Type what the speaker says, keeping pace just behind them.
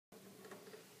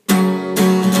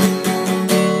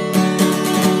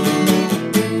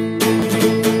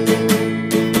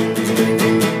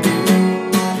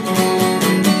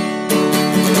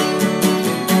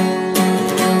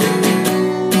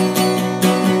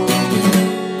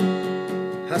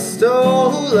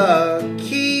stole a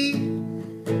key.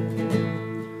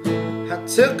 I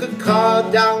took a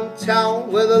car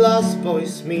downtown where the lost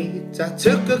boys meet. I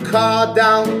took a car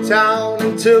downtown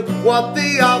and took what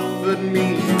they offered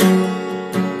me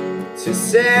to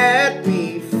set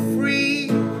me free.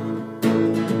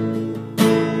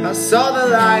 I saw the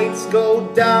lights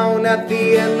go down at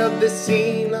the end of the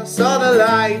scene. I saw the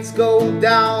lights go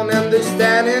down and they're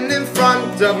standing in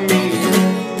front of me.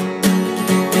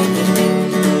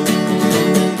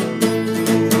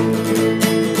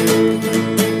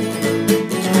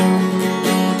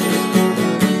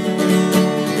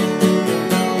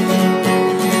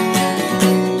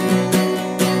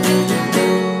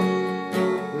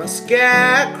 My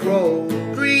scarecrow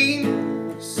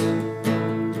dreams,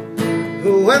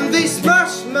 when they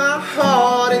smash my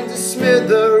heart into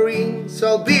smithereens,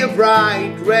 I'll be a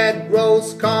bright red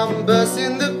rose come burst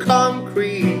in the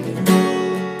concrete,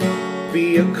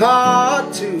 be a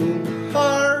cartoon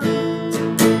heart.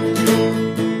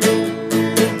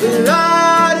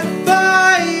 Light a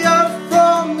fire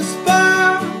from the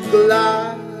spark,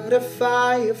 light a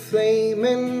fire flame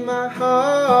in my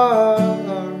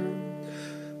heart.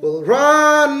 We'll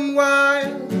run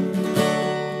wild,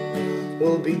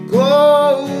 we'll be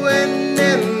glowing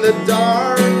in the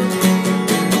dark.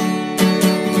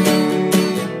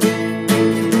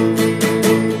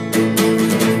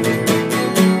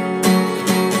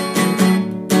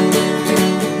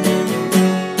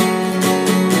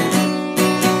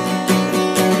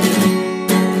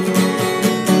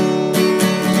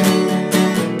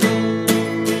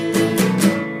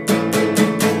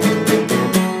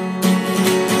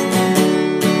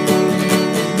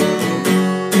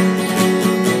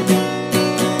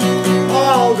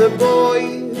 All the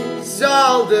boys,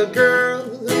 all the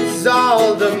girls,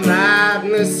 all the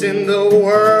madness in the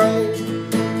world.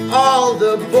 All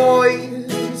the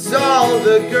boys, all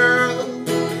the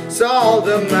girls, all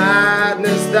the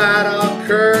madness that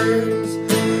occurs.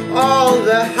 All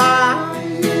the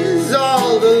highs,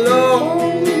 all the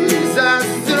lows, as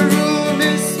the room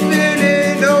is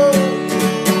spinning on.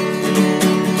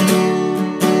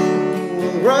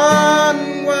 We'll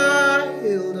run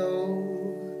wild,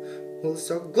 we'll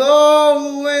start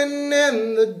glowing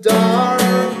in the dark.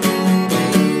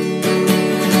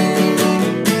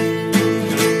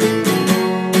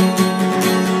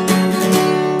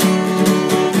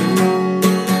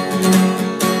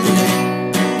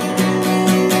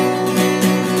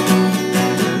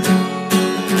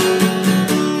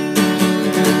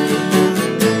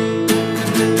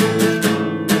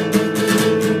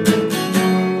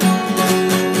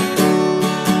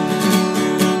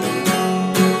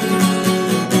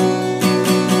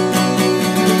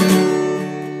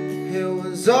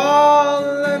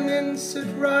 All an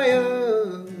instant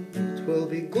riot, will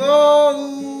be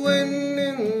glowing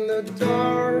in the dark.